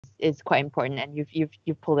is quite important, and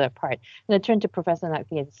you've pulled it apart. I'm going to turn to Professor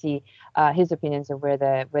Naqvi and see his opinions of where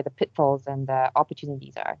the pitfalls and the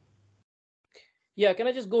opportunities are. Yeah, can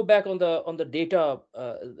I just go back on the data,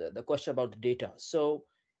 the question about the data? So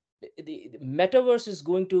the metaverse is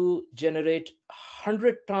going to generate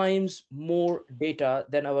 100 times more data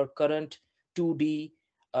than our current 2D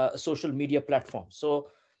social media platform. So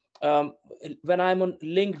um, when I'm on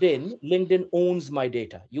LinkedIn owns my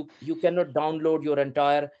data. You cannot download your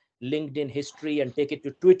entire LinkedIn history and take it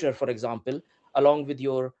to Twitter, for example, along with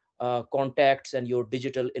your contacts and your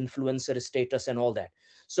digital influencer status and all that.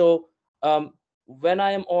 So um, when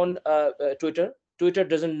I am on Twitter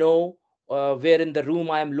doesn't know where in the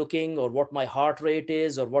room I am looking, or what my heart rate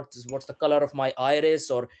is, or what's the color of my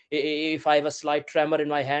iris, or if I have a slight tremor in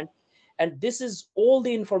my hand. And this is all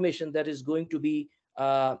the information that is going to be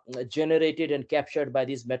generated and captured by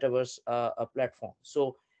these metaverse platforms.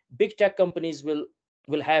 So big tech companies will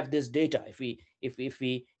have this data if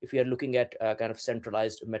we are looking at kind of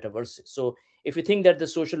centralized metaverses. So if you think that the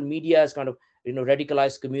social media is kind of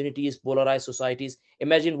radicalized communities, polarized societies,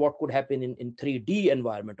 imagine what could happen in 3D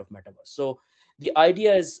environment of metaverse. So the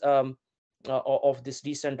idea is of this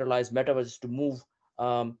decentralized metaverse is to move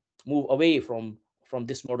away from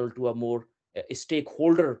this model to a more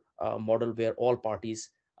stakeholder model, where all parties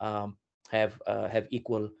have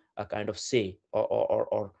equal kind of say,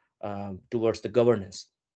 or towards the governance.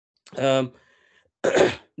 Um,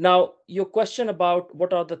 Now, your question about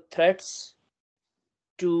what are the threats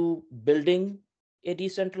to building a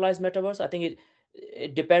decentralized metaverse, I think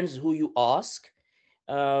it depends who you ask.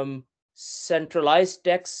 Centralized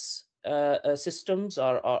tax systems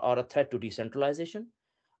are a threat to decentralization.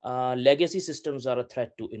 Legacy systems are a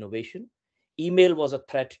threat to innovation. Email was a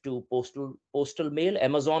threat to postal mail.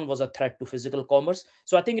 Amazon was a threat to physical commerce.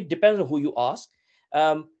 So I think it depends on who you ask.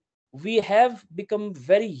 Um, we have become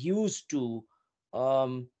very used to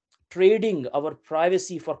um, trading our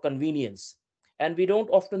privacy for convenience, and we don't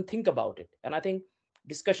often think about it. And I think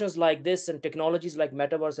discussions like this and technologies like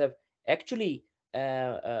metaverse have actually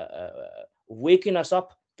waken us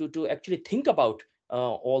up to actually think about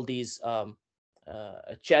all these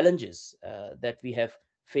challenges that we have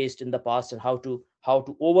faced in the past, and how to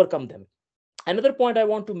overcome them. Another point I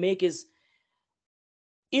want to make is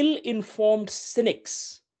ill-informed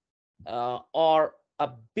cynics are a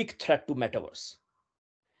big threat to metaverse.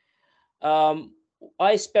 um,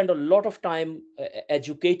 I spend a lot of time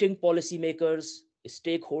educating policymakers,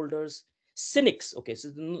 stakeholders, cynics. Okay,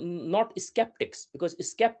 so not skeptics, because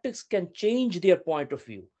skeptics can change their point of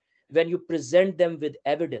view when you present them with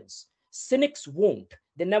evidence. Cynics won't,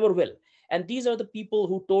 they never will. And these are the people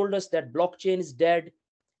who told us that blockchain is dead,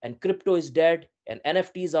 and crypto is dead, and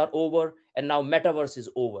NFTs are over, and now metaverse is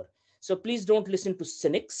over. So please don't listen to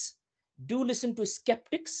cynics. Do listen to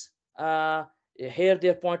skeptics. Hear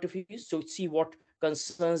their point of views, so see what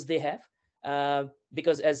concerns they have.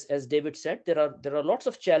 Because as David said, there are lots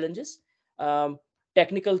of challenges, um,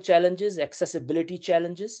 technical challenges, accessibility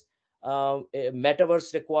challenges.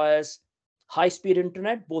 Metaverse requires high speed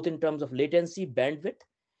internet, both in terms of latency, bandwidth.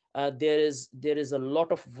 There is a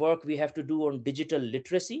lot of work we have to do on digital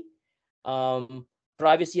literacy.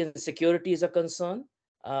 Privacy and security is a concern.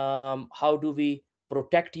 How do we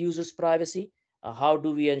protect users privacy? How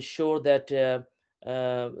do we ensure that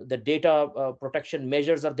the data protection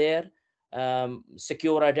measures are there?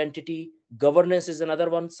 Secure identity governance is another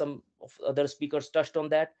one. Some of other speakers touched on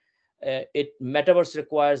that. It Metaverse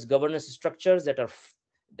requires governance structures that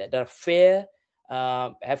are fair,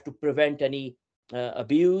 have to prevent any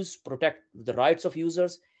abuse, protect the rights of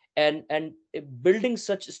users. And building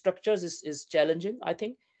such structures is challenging, I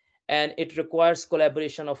think. And it requires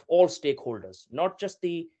collaboration of all stakeholders, not just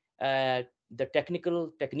uh, the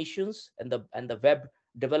technical technicians and the web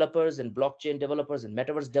developers and blockchain developers and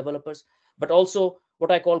metaverse developers, but also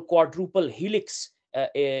what I call quadruple helix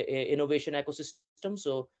innovation ecosystem.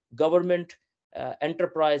 So government,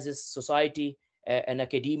 enterprises, society, and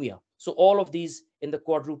academia. So all of these in the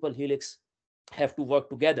quadruple helix have to work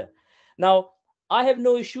together. Now, I have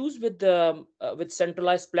no issues with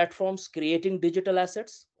centralized platforms creating digital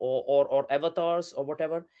assets, or avatars or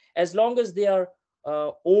whatever, as long as they are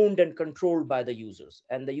owned and controlled by the users,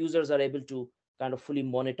 and the users are able to kind of fully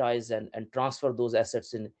monetize and transfer those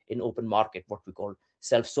assets in open market, what we call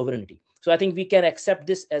self sovereignty. So I think we can accept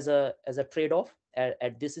this as a trade off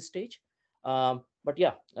at this stage. But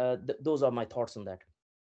yeah, those are my thoughts on that.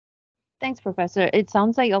 Thanks, Professor. It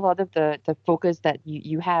sounds like a lot of the focus that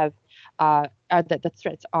you have that the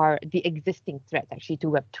threats are the existing threats actually to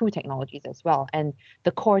Web2 technologies as well. And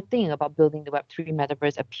the core thing about building the Web3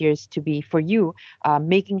 metaverse appears to be for you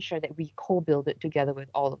making sure that we co-build it together with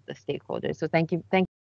all of the stakeholders. So thank you